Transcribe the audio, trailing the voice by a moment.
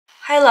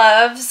Hi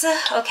loves.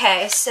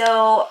 Okay,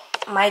 so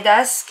my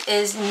desk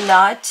is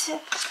not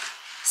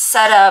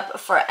set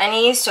up for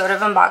any sort of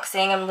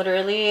unboxing. I'm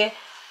literally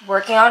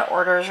working on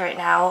orders right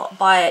now,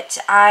 but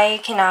I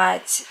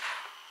cannot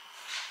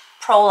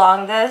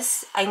prolong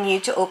this. I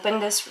need to open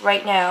this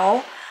right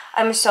now.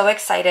 I'm so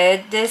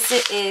excited. This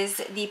is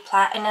the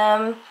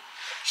Platinum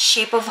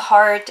Shape of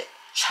Heart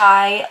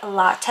Chai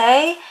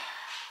Latte.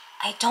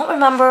 I don't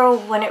remember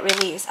when it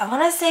released. I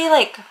want to say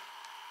like,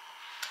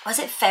 was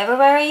it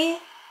February?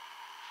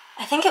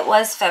 I think it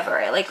was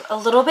February, like a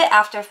little bit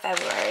after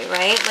February,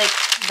 right? Like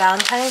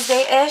Valentine's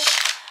Day-ish.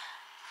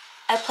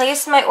 I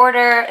placed my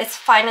order. It's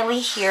finally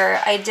here.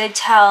 I did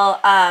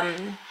tell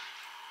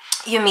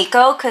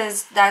Yumiko,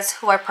 because that's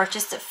who I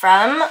purchased it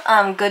from,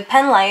 Good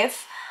Pen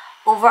Life,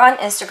 over on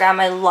Instagram.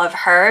 I love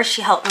her.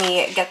 She helped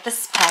me get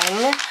this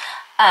pen.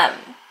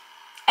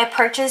 I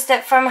purchased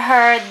it from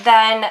her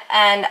then,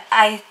 and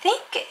I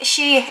think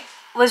she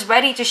was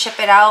ready to ship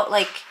it out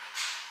like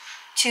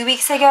 2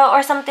 weeks ago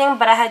or something,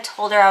 but I had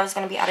told her I was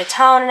going to be out of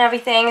town and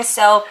everything,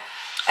 so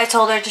I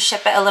told her to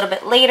ship it a little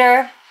bit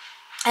later,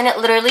 and it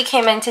literally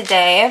came in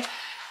today.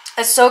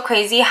 It's so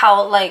crazy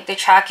how like the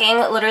tracking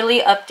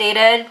literally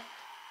updated.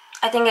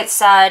 I think it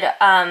said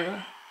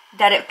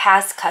that it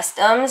passed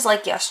customs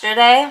like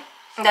yesterday,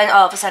 and then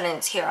all of a sudden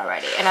it's here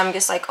already, and I'm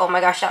just like, oh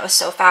my gosh, that was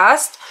so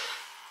fast.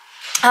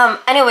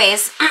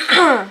 Anyways,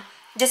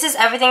 this is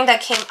everything that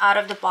came out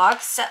of the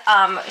box.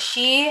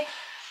 She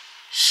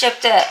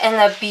shipped it in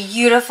a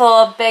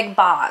beautiful big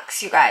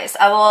box, you guys.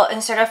 I will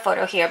insert a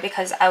photo here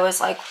because I was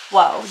like,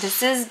 whoa,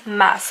 this is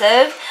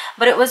massive.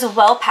 But it was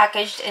well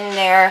packaged in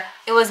there.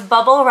 It was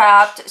bubble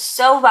wrapped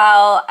so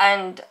well,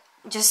 and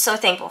just so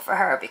thankful for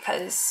her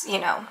because, you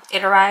know,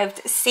 it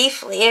arrived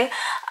safely.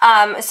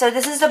 So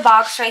this is the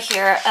box right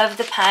here of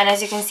the pen.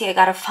 As you can see, I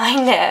got a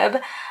fine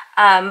nib.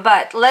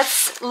 But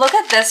let's look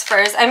at this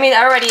first. I mean,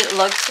 I already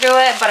looked through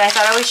it, but I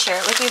thought I would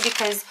share it with you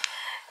because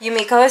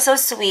Yumiko is so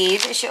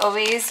sweet. She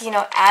always, you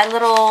know, add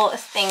little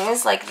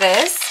things like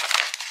this.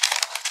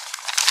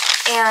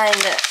 And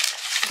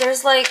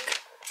there's like,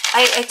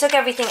 I took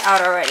everything out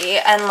already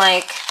and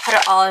like put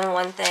it all in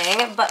one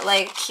thing. But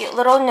like cute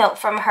little note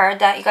from her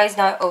that you guys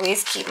know I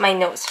always keep my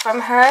notes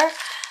from her.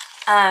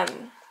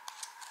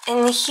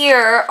 And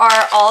here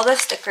are all the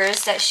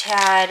stickers that she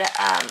had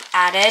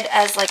added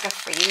as like a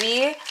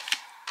freebie.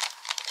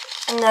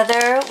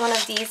 Another one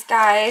of these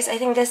guys. I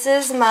think this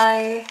is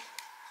my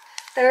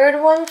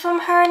third one from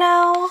her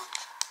now.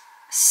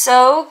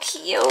 So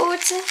cute.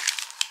 It's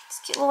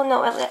a cute little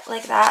note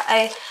like that.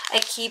 I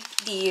keep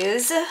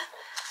these.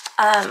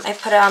 I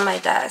put it on my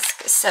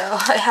desk, so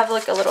I have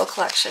like a little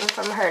collection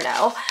from her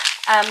now.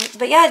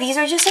 But yeah, these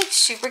are just like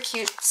super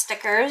cute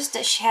stickers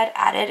that she had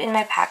added in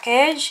my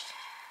package.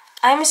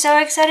 I'm so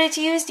excited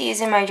to use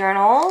these in my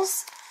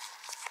journals.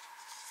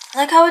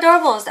 Like, how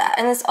adorable is that?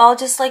 And it's all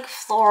just like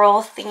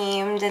floral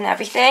themed and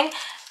everything.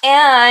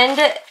 And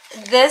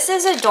this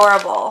is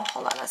adorable.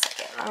 Hold on a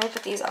second. Let me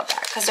put these all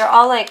back because they're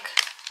all like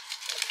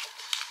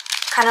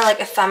kind of like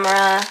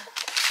ephemera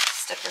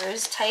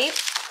stickers type.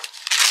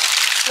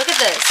 Look at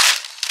this.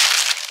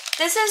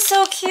 This is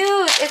so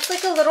cute. It's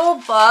like a little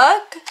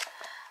book,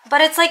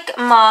 but it's like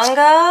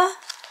manga.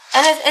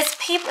 And it's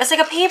paper. It's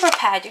like a paper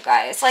pad, you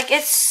guys. Like,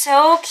 it's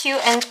so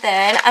cute and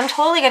thin. I'm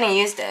totally gonna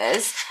use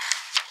this.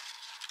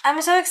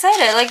 I'm so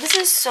excited. Like, this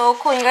is so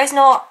cool. You guys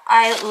know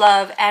I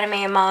love anime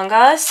and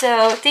manga,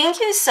 so thank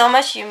you so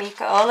much,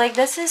 Yumiko. Like,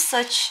 this is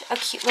such a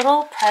cute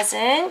little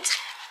present.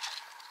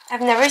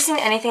 I've never seen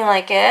anything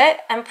like it.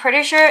 I'm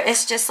pretty sure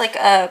it's just like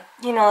a,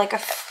 you know, like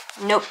a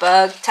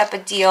notebook type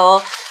of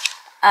deal.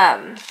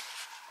 I'm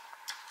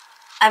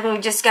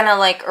just gonna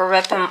like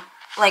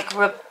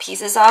rip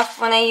pieces off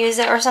when I use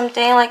it or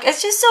something. Like,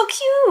 it's just so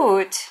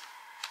cute.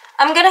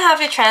 I'm gonna have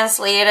to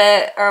translate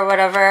it or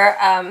whatever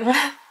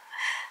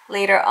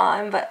later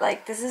on, but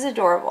like, this is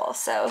adorable.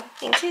 So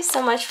thank you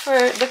so much for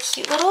the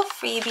cute little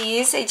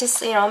freebies. It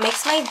just, you know,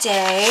 makes my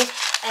day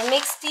and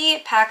makes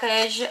the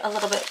package a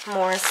little bit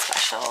more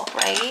special,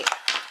 right?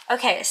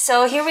 Okay,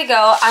 so here we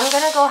go. I'm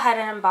gonna go ahead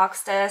and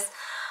unbox this.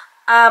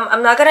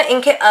 I'm not gonna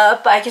ink it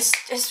up, but I just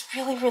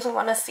really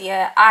want to see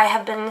it. I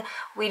have been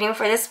waiting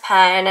for this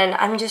pen, and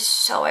I'm just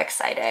so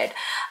excited.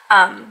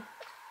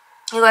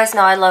 You guys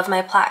know I love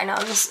my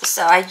platinums,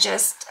 so I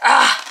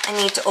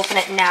need to open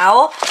it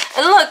now.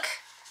 And look,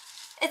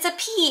 it's a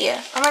P.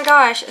 Oh my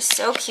gosh, it's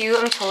so cute.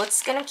 I'm totally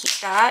just gonna keep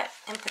that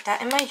and put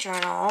that in my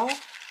journal.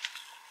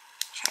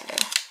 Trying to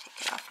take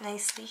it off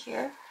nicely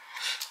here.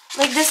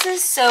 Like, this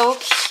is so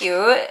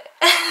cute.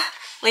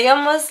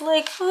 Liam was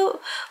like,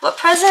 what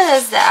present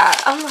is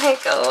that? I'm like,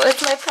 oh,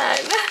 it's my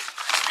pen.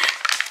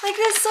 Like,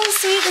 that's so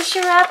sweet that she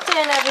wrapped it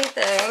and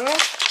everything.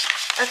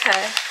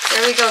 Okay,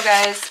 here we go,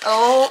 guys.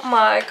 Oh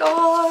my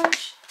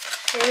gosh.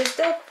 Here's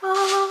the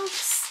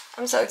box.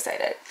 I'm so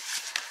excited.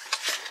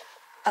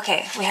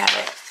 Okay, we have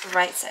it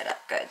right side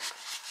up. Good.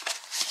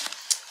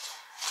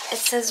 It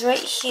says right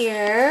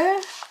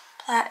here,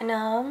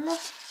 platinum.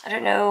 I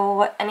don't know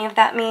what any of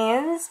that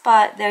means,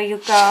 but there you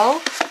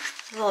go.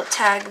 Little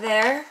tag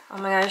there. Oh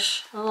my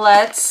gosh,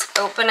 let's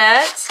open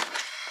it.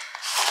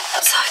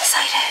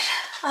 excited.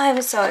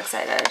 I'm so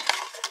excited.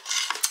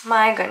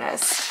 My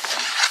goodness.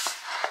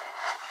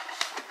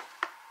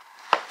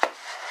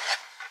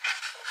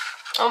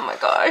 Oh my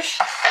gosh.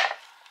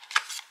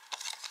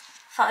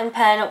 Fountain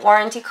pen,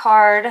 warranty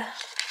card.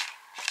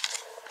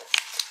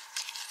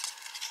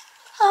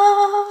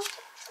 Oh,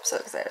 I'm so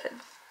excited.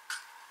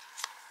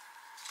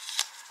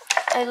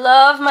 I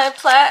love my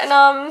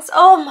platinums.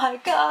 Oh my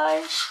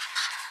gosh.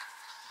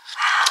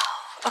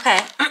 Wow. Okay.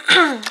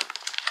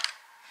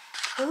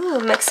 Ooh,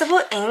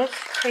 mixable ink.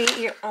 Create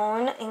your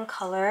own ink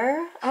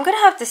color. I'm gonna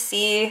have to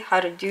see how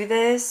to do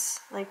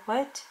this. Like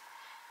what?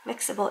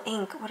 Mixable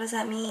ink. What does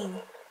that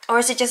mean? Or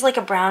is it just like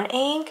a brown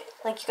ink?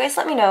 Like, you guys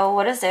let me know.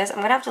 What is this?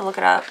 I'm gonna have to look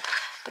it up.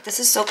 But this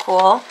is so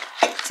cool.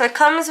 So it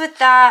comes with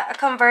that, a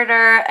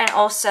converter, and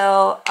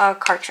also a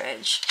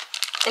cartridge.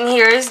 And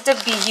here's the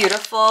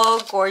beautiful,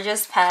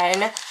 gorgeous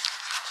pen.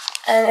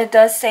 And it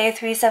does say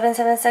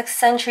 3776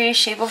 Century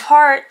Shape of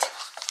Heart.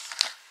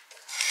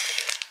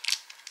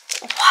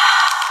 Wow.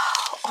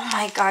 Oh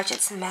my gosh,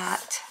 it's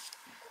matte.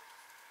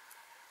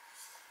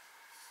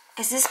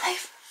 Is this my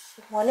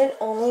one and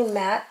only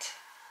matte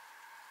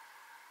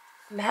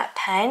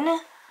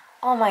pen?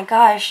 Oh my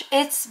gosh,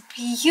 it's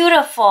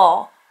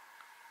beautiful.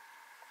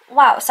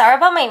 Wow, sorry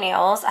about my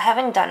nails. I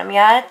haven't done them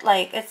yet.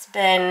 Like, it's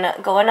been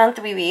going on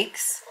 3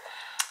 weeks.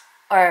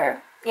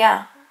 Or,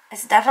 yeah,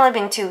 it's definitely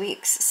been 2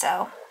 weeks.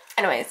 So,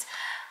 anyways.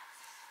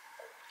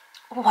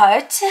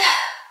 What?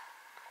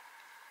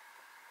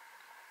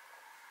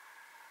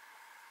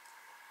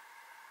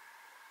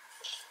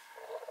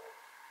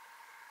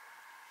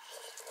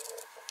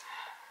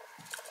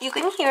 You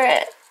can hear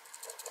it.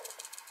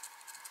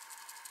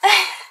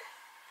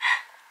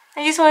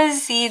 I just want to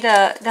see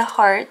the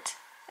heart.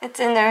 It's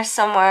in there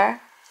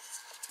somewhere.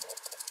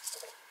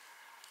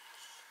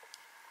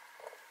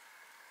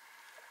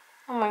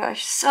 Oh my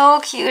gosh, so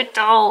cute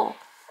though.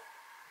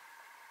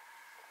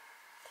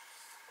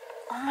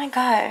 Oh my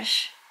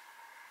gosh.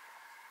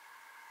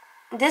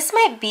 This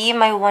might be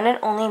my one and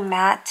only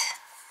matte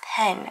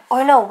pen.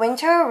 Or no,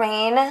 Winter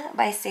Rain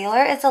by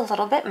Sailor is a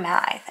little bit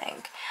matte, I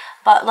think.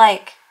 But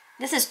like,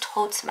 this is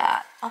totes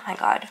matte. Oh my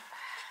god.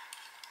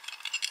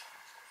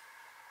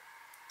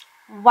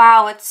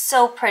 Wow, it's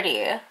so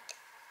pretty.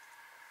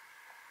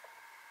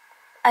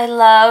 I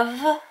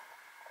love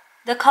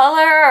the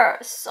color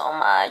so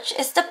much.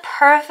 It's the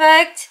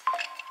perfect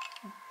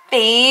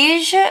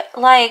beige,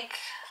 like,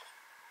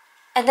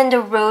 and then the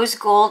rose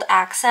gold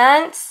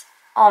accents.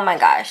 Oh my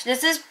gosh,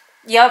 this is,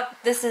 yep,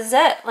 this is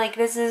it. Like,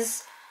 this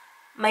is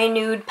my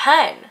nude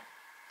pen.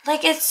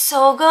 Like, it's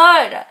so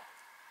good.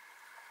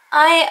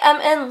 I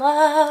am in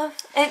love.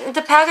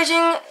 The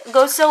packaging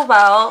goes so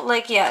well.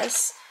 Like,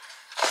 yes.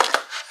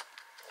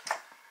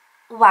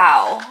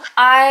 Wow.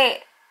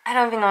 I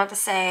don't even know what to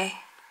say.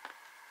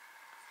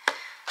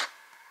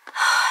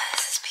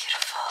 This is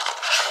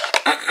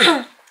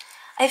beautiful.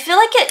 I feel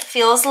like it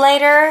feels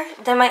lighter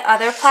than my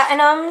other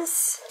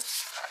platinums.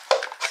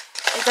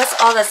 That's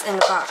all that's in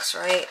the box,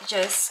 right?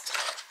 Just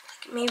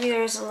like, maybe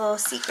there's a little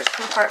secret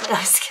compartment. I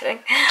was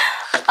kidding.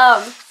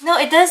 No,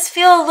 it does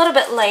feel a little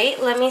bit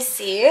light. Let me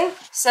see.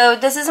 So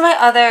this is my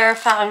other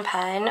fountain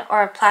pen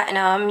or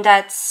platinum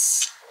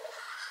that's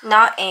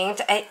not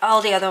inked.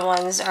 All the other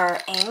ones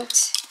are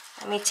inked.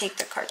 Let me take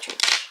the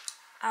cartridge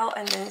out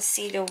and then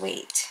see the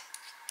weight.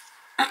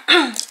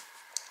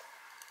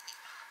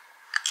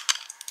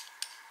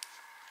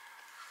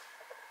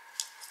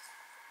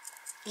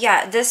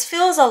 Yeah, this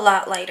feels a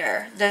lot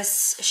lighter,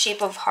 this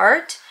Shape of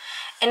Heart.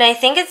 And I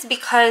think it's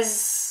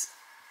because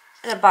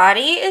the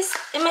body is,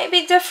 it might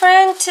be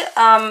different.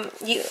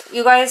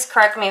 You guys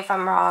correct me if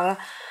I'm wrong.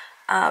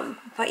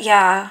 But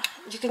yeah,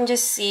 you can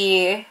just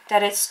see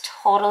that it's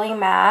totally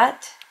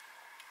matte.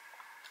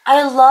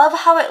 I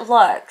love how it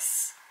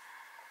looks.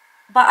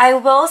 But I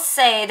will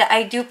say that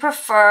I do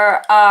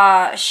prefer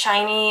a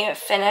shiny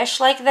finish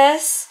like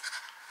this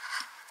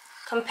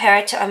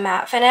compared to a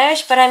matte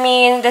finish. But I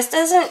mean, this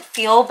doesn't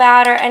feel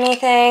bad or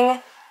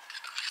anything.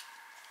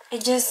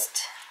 It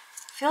just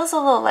feels a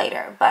little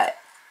lighter, but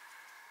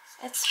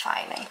it's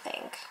fine, I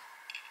think.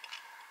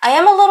 I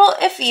am a little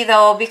iffy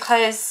though,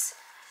 because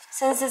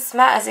since it's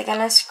matte, is it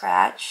gonna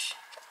scratch?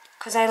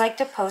 Because I like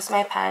to post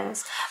my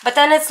pens. But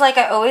then it's like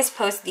I always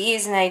post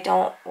these and I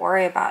don't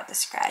worry about the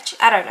scratch.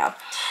 I don't know.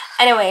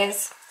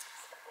 Anyways,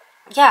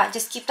 yeah,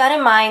 just keep that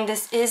in mind.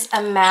 This is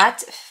a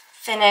matte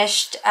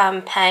finished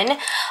pen.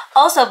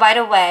 Also, by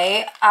the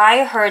way,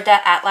 I heard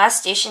that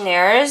Atlas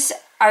Stationers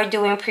are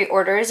doing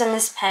pre-orders on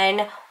this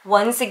pen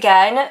once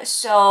again.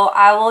 So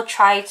I will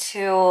try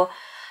to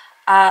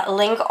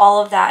link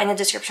all of that in the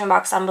description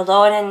box down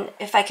below. And then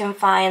if I can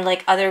find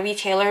like other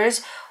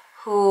retailers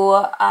who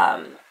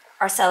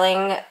are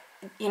selling,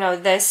 you know,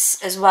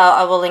 this as well,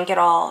 I will link it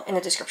all in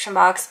the description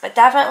box. But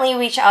definitely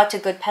reach out to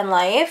Good Pen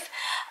Life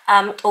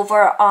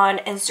over on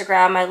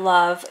Instagram. I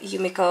love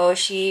Yumiko.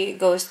 She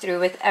goes through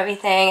with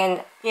everything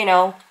and, you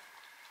know,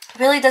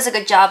 really does a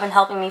good job in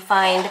helping me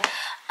find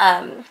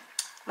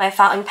my my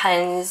fountain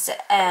pens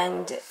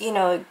and, you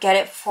know, get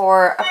it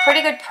for a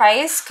pretty good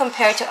price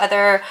compared to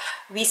other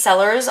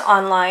resellers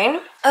online.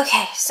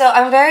 Okay, so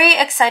I'm very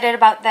excited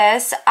about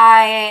this.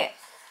 I'm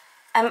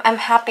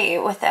happy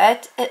with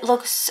it. It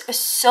looks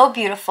so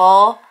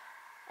beautiful.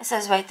 It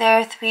says right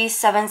there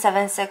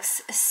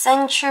 3776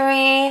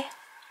 Century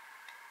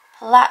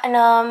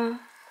Platinum.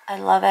 I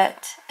love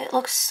it. It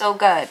looks so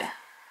good.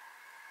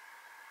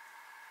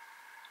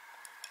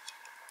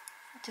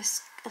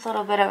 Just a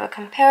little bit of a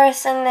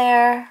comparison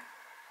there.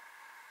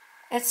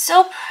 It's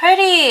so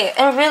pretty,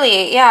 and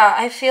really, yeah,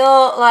 I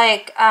feel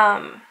like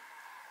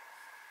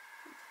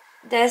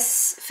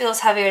this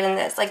feels heavier than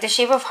this. Like the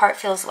shape of heart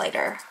feels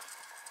lighter.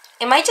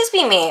 It might just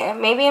be me.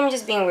 Maybe I'm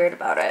just being weird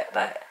about it,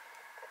 but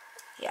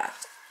yeah.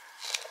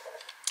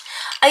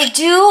 I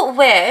do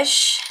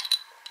wish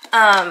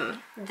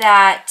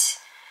that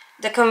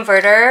the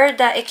converter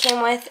that it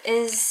came with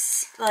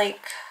is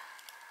like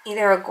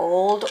either a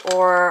gold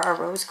or a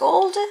rose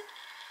gold.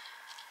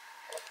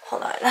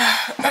 Hold on.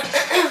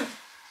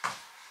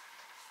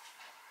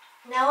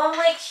 Now I'm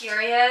like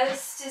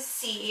curious to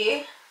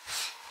see.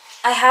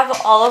 I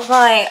have all of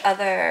my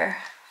other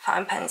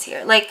fountain pens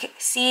here. Like,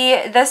 see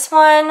this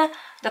one,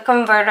 the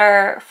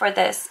converter for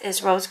this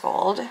is rose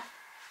gold.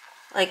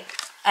 Like,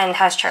 and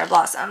has cherry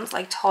blossoms.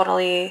 Like,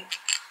 totally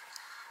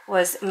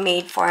was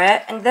made for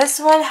it. And this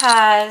one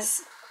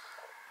has,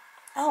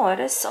 oh, it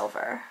is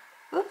silver.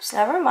 Oops,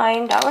 never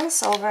mind. That one's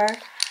silver.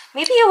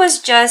 Maybe it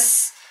was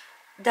just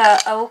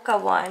the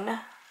Ohka one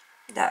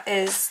that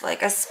is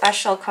like a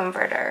special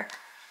converter.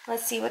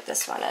 Let's see what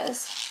this one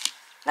is.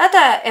 Not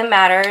that it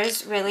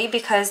matters really,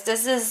 because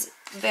this is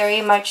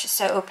very much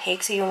so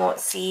opaque, so you won't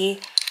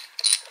see.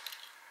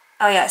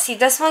 Oh yeah, see,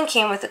 this one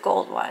came with the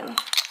gold one.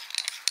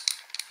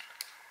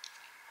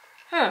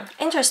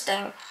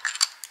 Interesting.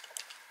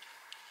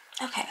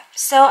 Okay,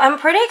 so I'm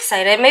pretty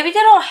excited. Maybe they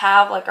don't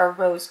have like a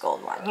rose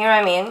gold one, you know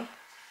what I mean?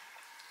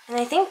 And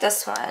I think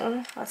this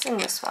one, what's in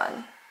this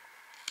one?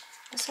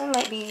 This one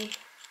might be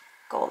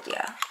gold,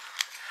 yeah.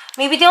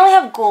 Maybe they only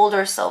have gold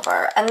or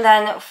silver, and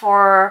then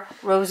for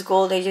rose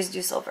gold they just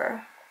do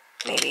silver.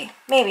 Maybe.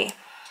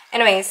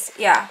 Anyways,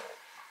 yeah.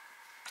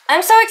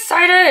 I'm so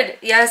excited!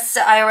 Yes,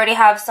 I already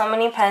have so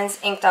many pens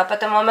inked up at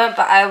the moment,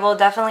 but I will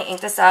definitely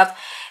ink this up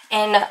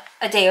in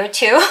a day or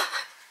two.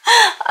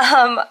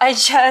 I'm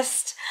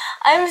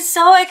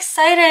so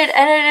excited,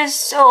 and it is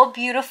so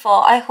beautiful.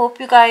 I hope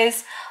you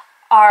guys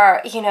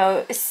are, you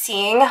know,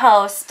 seeing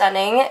how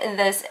stunning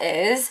this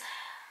is.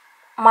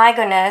 My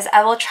goodness,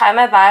 I will try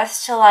my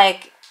best to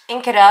like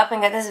ink it up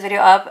and get this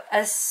video up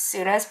as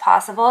soon as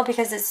possible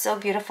because it's so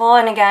beautiful.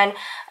 And again,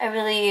 I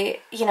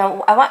really, you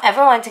know, I want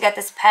everyone to get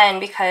this pen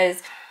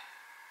because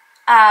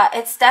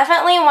it's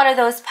definitely one of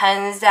those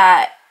pens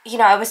that, you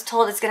know, I was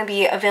told it's going to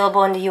be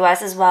available in the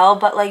US as well,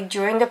 but like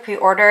during the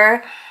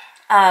pre-order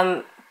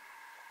time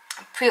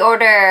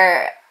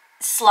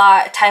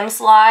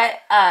slot,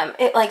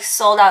 it like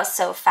sold out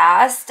so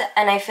fast,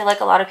 and I feel like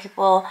a lot of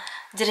people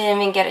didn't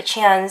even get a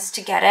chance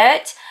to get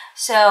it.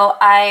 So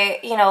I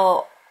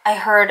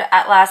heard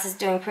Atlas is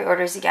doing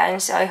pre-orders again,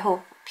 so I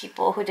hope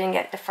people who didn't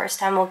get it the first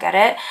time will get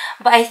it.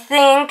 But I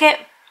think,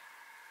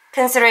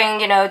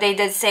 considering, you know, they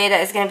did say that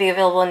it's going to be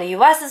available in the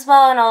US as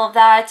well and all of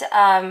that,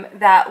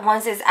 that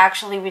once it's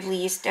actually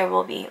released, there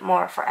will be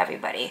more for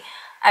everybody.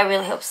 I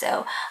really hope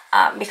so,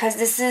 because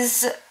this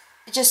is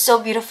just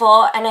so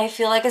beautiful, and I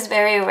feel like it's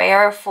very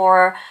rare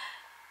for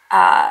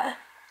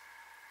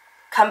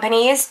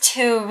companies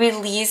to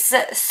release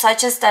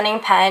such a stunning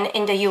pen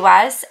in the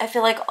US. I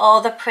feel like all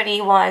the pretty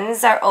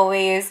ones are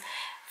always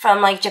from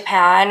like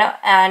Japan,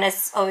 and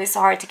it's always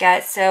so hard to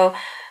get. So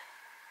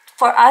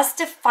for us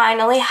to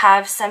finally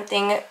have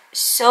something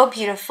so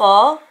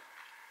beautiful,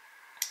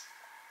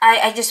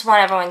 I just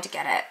want everyone to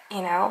get it,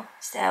 you know?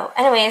 So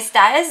anyways,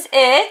 that is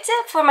it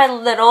for my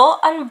little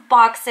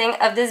unboxing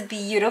of this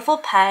beautiful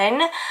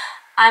pen.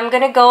 I'm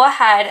gonna go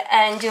ahead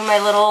and do my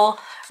little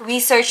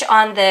research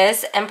on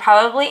this and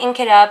probably ink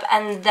it up,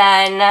 and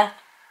then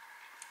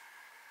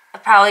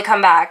I'll probably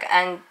come back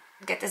and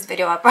get this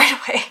video up right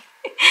away.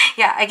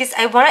 Yeah, I guess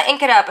I want to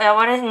ink it up, and I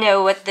want to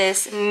know what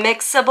this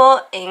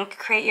mixable ink,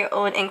 create your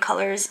own ink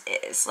colors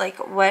is. Like,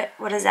 what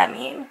does that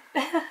mean?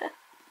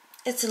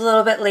 It's a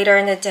little bit later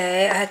in the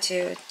day. I had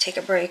to take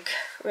a break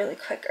really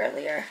quick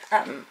earlier.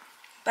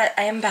 But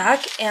I am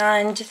back,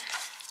 and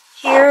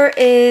here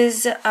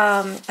is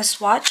a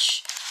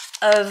swatch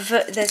of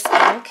this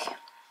ink.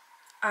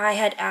 I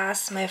had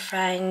asked my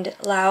friend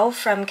Lau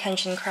from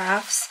Kenshin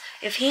Crafts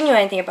if he knew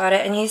anything about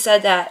it, and he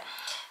said that,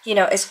 you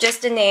know, it's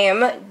just a name,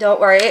 don't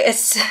worry,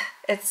 it's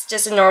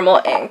just a normal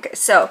ink.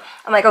 So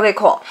I'm like, okay,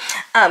 cool.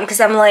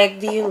 Because I'm like,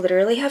 do you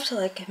literally have to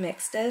like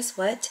mix this?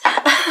 What?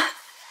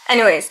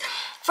 Anyways,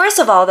 first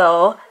of all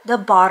though, the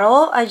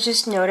bottle, I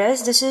just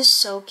noticed, this is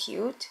so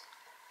cute.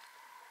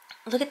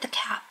 Look at the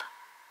cap,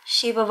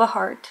 shape of a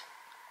heart.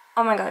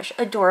 Oh my gosh,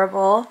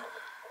 adorable.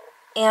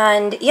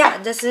 And yeah,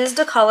 this is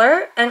the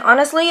color, and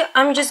honestly,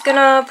 I'm just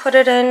gonna put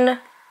it in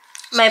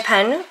my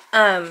pen.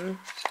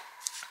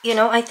 You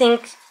know, I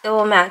think it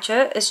will match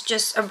it. It's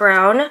just a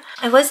brown.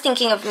 I was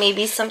thinking of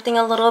maybe something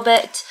a little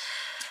bit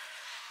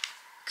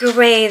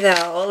gray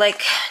though,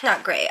 like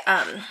not gray,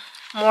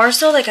 more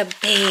so like a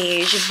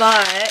beige,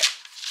 but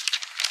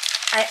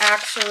I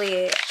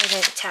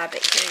didn't tab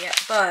it here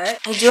yet, but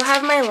I do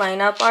have my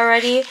lineup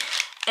already,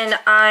 and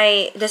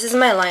this is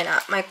my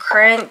lineup, my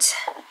current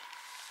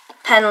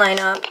pen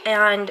lineup,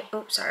 and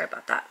oops, sorry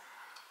about that.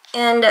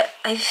 And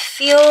I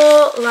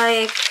feel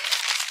like,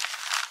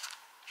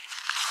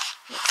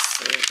 let's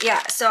see,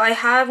 yeah, so I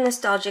have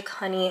Nostalgic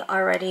Honey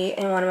already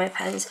in one of my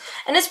pens,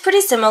 and it's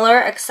pretty similar,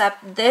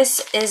 except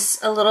this is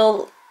a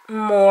little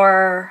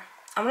more,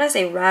 I'm gonna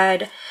say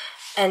red,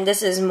 and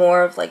this is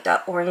more of like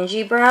that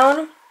orangey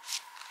brown.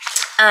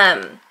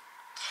 And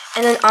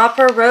then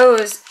Opera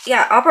Rose,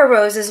 yeah, Opera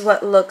Rose is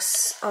what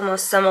looks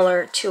almost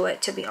similar to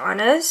it, to be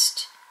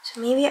honest. So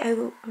maybe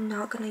I'm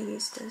not gonna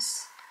use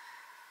this.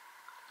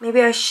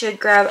 Maybe I should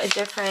grab a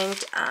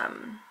different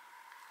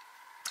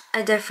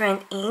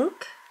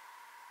ink.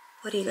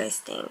 What do you guys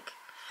think?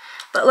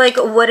 But like,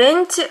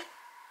 wouldn't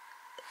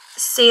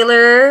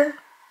Sailor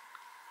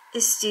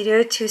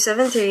Studio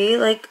 273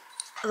 like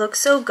look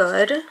so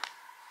good?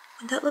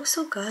 Wouldn't that look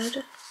so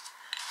good?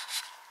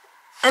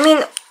 I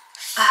mean,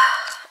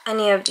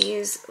 any of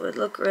these would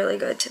look really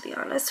good, to be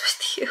honest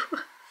with you.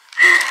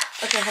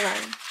 Okay, hold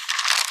on.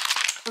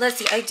 Let's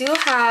see. I do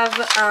have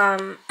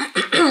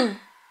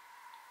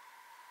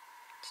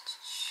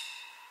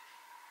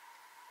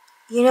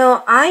you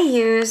know, I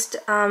used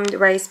the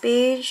Rice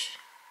Beige.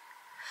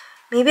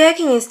 Maybe I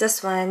can use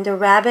this one, the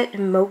Rabbit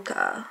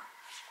Mocha.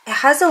 It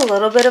has a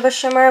little bit of a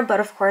shimmer, but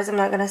of course I'm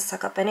not gonna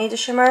suck up any of the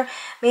shimmer.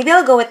 Maybe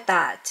I'll go with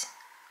that,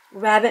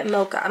 Rabbit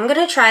Mocha. I'm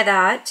gonna try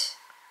that.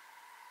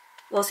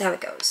 We'll see how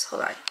it goes.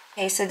 Hold on.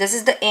 Okay, so this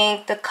is the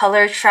ink, the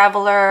Color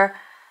Traveler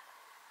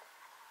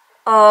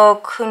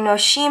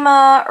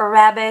Ohkunoshima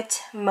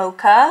Rabbit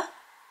Mocha.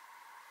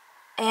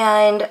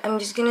 And I'm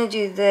just gonna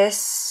do this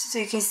so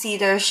you can see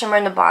the shimmer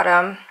in the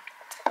bottom.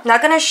 I'm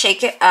not gonna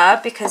shake it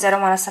up because I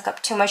don't want to suck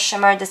up too much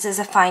shimmer. This is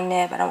a fine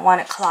nib. I don't want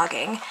it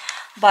clogging.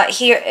 But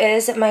here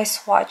is my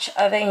swatch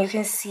of it, and you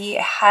can see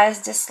it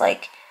has this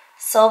like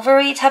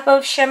silvery type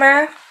of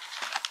shimmer.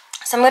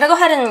 So I'm gonna go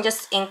ahead and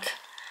just ink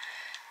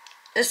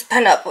this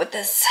pen up with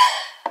this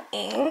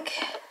ink.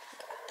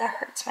 That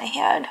hurts my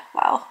hand.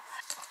 Wow.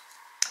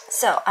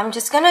 So I'm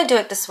just gonna do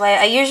it this way.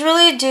 I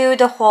usually do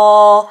the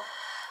whole,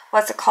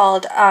 what's it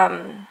called,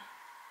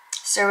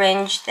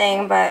 syringe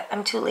thing, but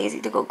I'm too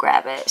lazy to go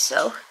grab it.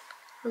 So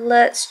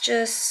let's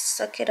just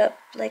suck it up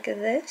like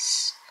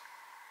this.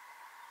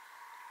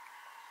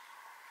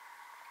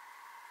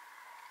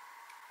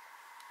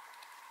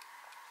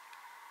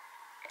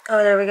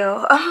 Oh, there we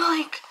go. I'm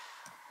like,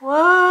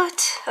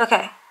 what?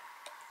 Okay.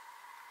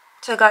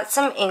 So I got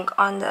some ink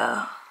on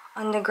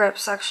the grip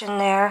section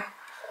there.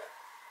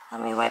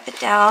 Let me wipe it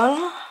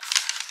down.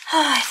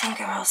 I think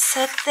we're all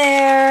set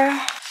there.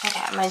 Okay,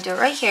 I'm gonna do it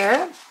right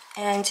here.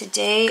 And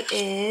today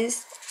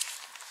is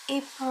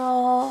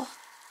April.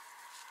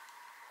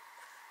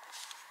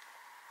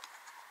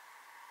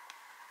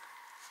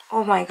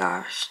 Oh my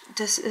gosh,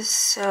 this is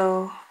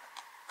so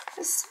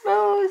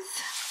smooth.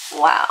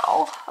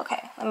 Wow.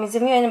 Okay, let me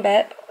zoom you in a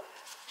bit.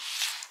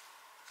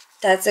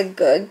 That's a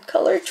good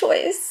color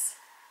choice.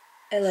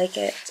 I like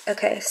it.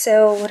 Okay,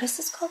 so what is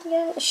this called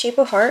again? Shape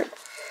of Heart?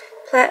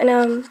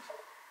 Platinum.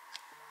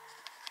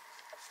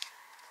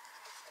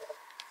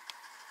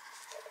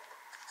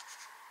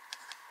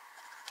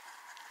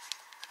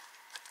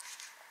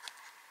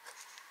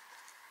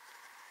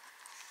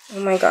 Oh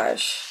my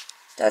gosh,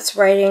 that's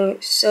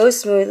writing so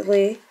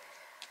smoothly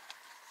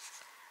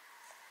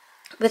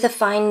with a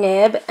fine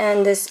nib,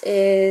 and this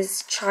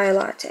is Chai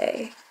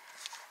Latte.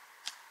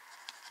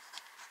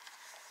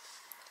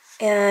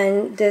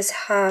 And this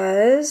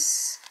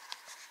has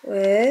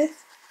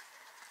with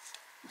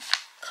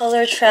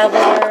Color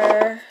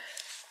Traveler.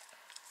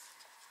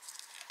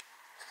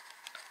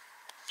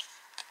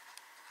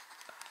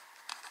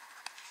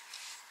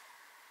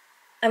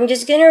 I'm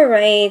just gonna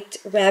write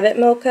Rabbit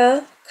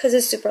Mocha because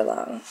it's super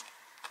long.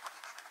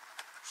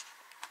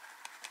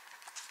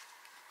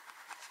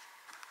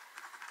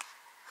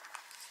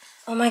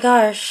 Oh my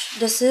gosh,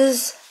 this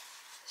is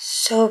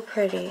so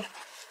pretty.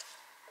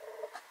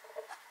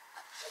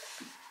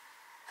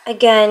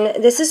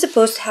 Again, this is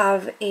supposed to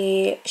have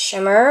a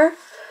shimmer,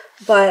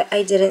 but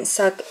I didn't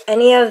suck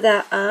any of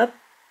that up,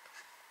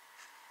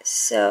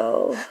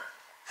 so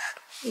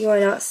you are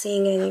not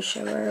seeing any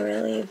shimmer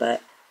really,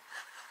 but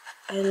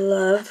I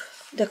love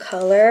the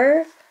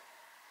color.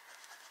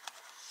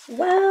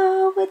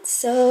 Wow, it's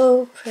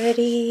so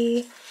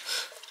pretty.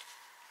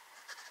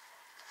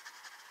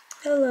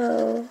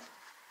 Hello.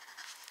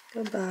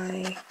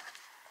 Goodbye.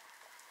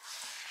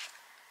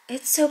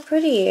 It's so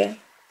pretty.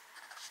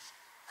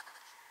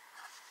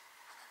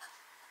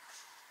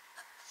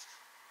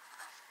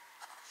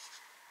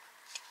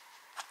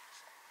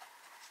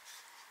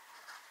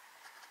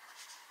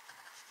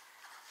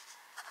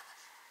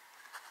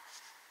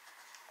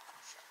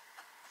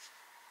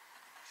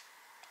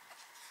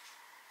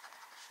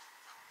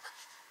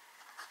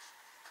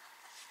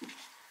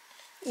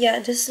 Yeah,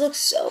 this looks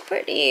so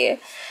pretty.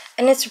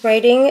 And it's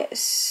writing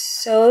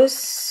so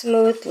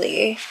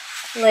smoothly.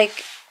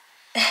 Like,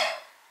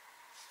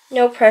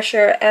 no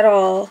pressure at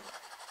all.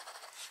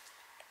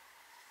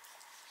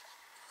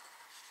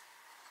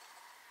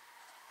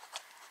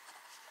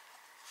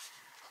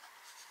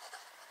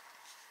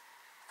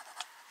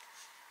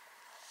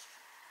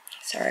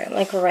 Sorry, I'm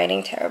like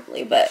writing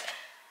terribly, but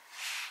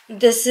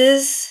this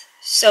is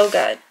so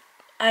good.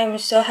 I'm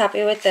so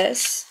happy with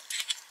this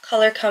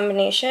color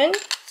combination.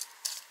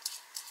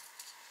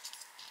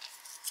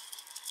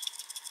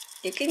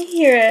 You can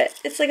hear it.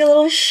 It's like a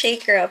little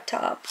shaker up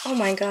top. Oh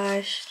my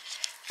gosh.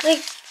 Like,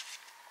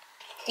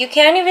 you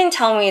can't even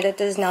tell me that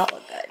does not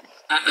look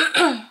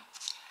good.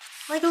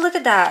 Like, look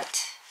at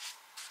that.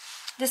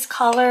 This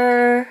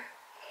color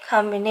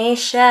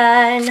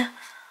combination.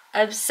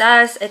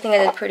 Obsessed. I think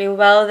I did pretty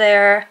well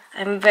there.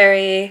 I'm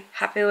very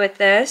happy with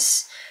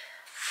this.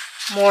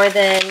 More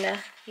than,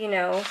 you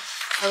know,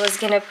 I was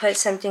gonna put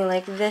something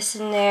like this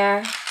in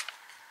there.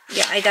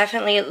 Yeah, I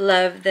definitely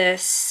love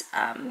this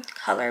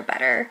color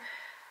better.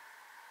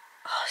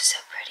 Oh, so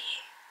pretty.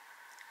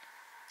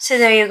 So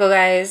there you go,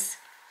 guys.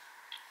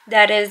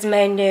 That is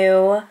my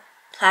new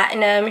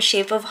Platinum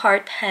Shape of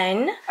Heart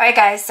pen. Alright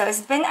guys, so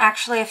it's been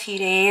actually a few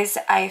days.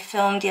 I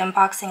filmed the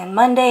unboxing on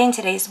Monday and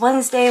today's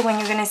Wednesday when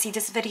you're gonna see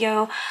this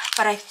video.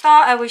 But I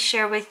thought I would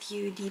share with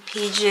you the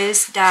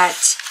pages that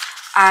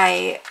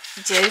I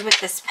did with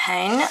this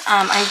pen.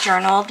 I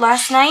journaled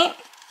last night.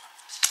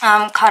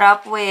 Caught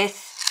up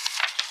with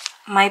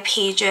my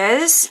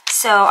pages,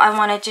 so I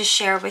wanted to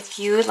share with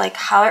you like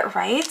how it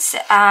writes,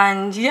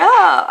 and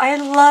yeah, I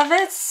love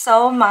it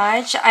so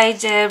much. I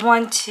did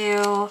 1,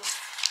 2,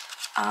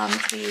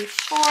 3,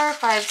 4,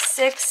 5,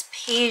 6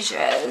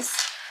 pages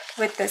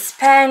with this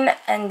pen,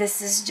 and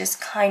this is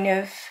just kind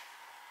of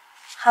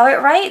how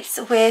it writes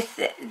with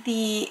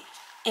the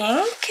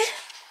ink.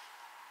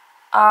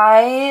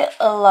 I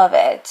love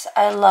it.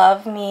 I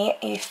love me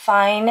a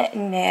fine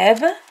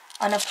nib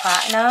on a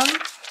platinum.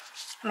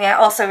 I mean, I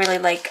also really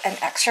like an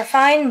extra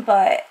fine,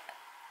 but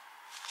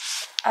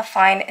a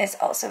fine is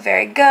also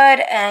very good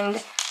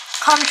and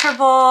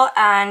comfortable.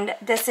 And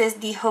this is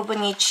the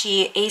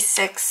Hobonichi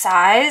A6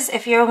 size,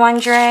 if you're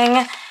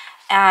wondering.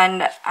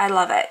 And I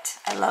love it.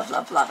 I love,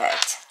 love, love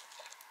it.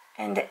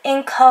 And the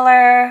ink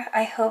color,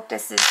 I hope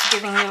this is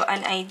giving you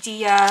an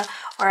idea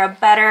or a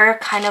better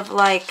kind of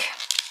like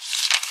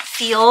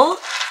feel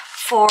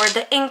for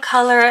the ink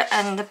color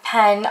and the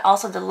pen.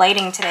 Also, the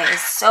lighting today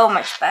is so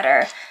much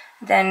better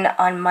than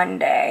on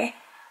Monday.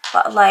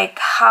 But like,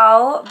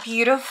 how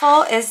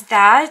beautiful is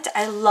that?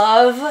 I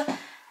love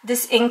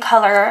this ink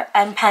color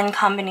and pen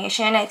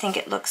combination. I think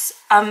it looks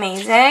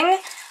amazing.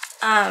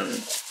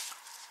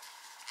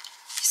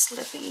 Just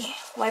let me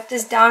wipe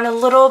this down a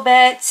little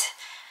bit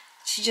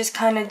to just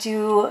kind of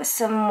do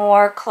some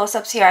more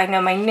close-ups here. I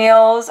know my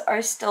nails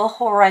are still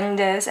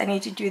horrendous. I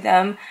need to do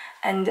them,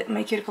 and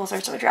my cuticles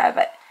are so dry,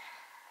 but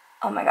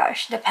oh my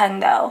gosh, the pen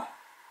though.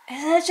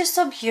 Isn't it just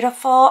so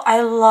beautiful?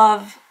 I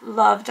love,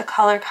 love the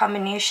color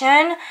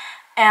combination,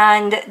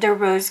 and the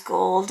rose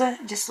gold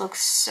just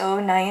looks so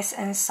nice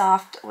and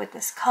soft with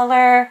this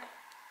color.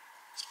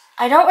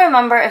 I don't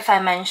remember if I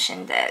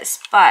mentioned this,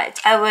 but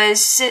I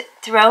was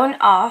thrown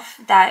off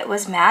that it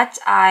was matte.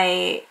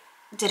 I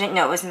didn't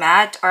know it was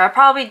matte, or I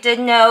probably did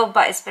know,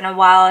 but it's been a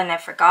while and I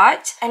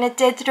forgot, and it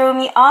did throw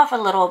me off a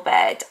little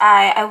bit.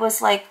 I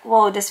was like,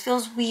 whoa, this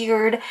feels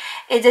weird.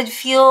 It did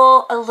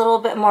feel a little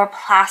bit more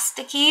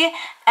plasticky,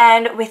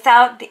 and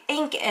without the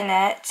ink in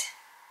it,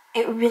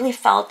 it really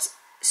felt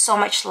so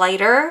much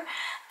lighter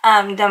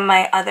than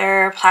my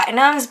other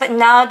platinums. But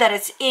now that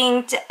it's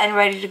inked and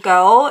ready to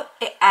go,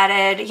 it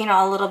added, you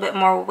know, a little bit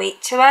more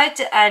weight to it,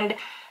 and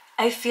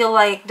I feel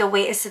like the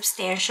weight is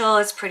substantial.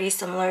 It's pretty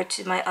similar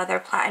to my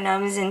other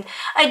platinums, and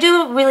I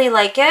do really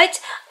like it.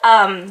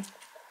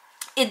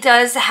 It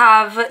does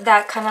have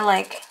that kind of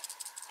like,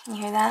 can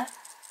you hear that?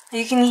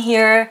 You can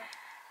hear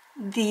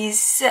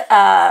these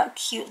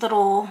cute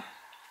little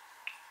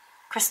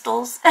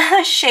crystals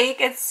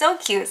shake. It's so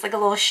cute. It's like a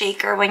little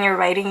shaker when you're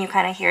writing. You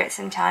kind of hear it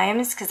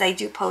sometimes, because I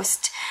do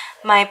post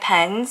my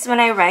pens when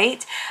I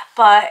write.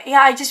 But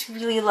yeah, I just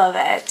really love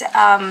it.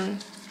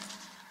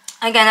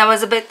 Again, I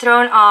was a bit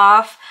thrown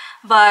off,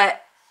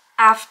 but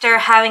after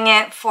having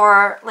it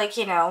for like,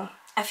 you know,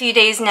 a few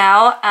days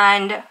now,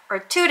 or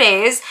 2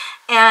 days,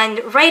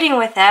 and writing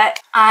with it,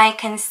 I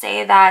can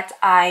say that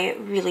I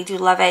really do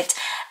love it,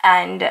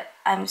 and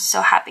I'm so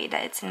happy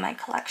that it's in my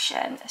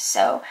collection.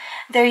 So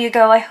there you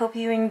go. I hope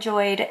you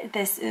enjoyed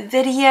this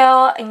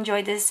video,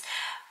 enjoyed this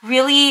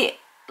really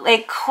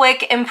like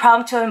quick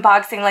impromptu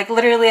unboxing. Like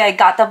literally I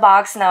got the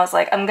box and I was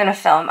like, I'm gonna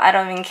film. I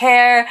don't even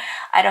care.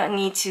 I don't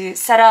need to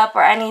set up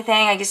or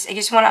anything. I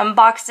just want to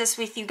unbox this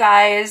with you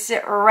guys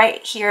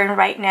right here and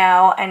right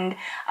now, and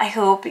I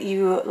hope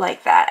you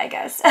like that, I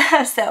guess.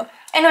 So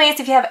anyways,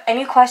 if you have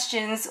any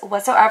questions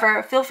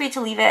whatsoever, feel free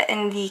to leave it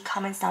in the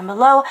comments down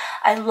below.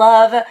 I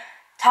love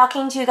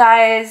talking to you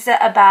guys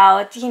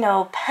about, you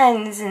know,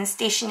 pens and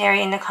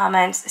stationery in the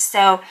comments.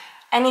 So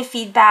any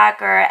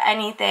feedback or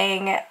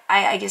anything,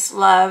 I just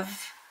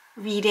love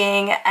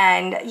reading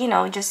and, you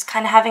know, just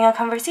kind of having a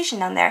conversation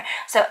down there.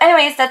 So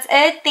anyways, that's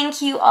it.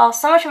 Thank you all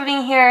so much for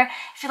being here.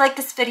 If you like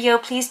this video,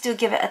 please do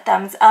give it a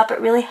thumbs up. It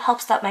really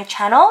helps out my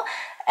channel.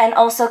 And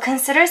also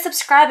consider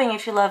subscribing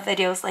if you love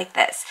videos like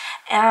this.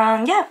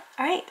 And yeah,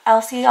 alright,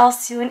 I'll see you all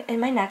soon in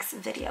my next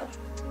video.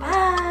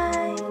 Bye!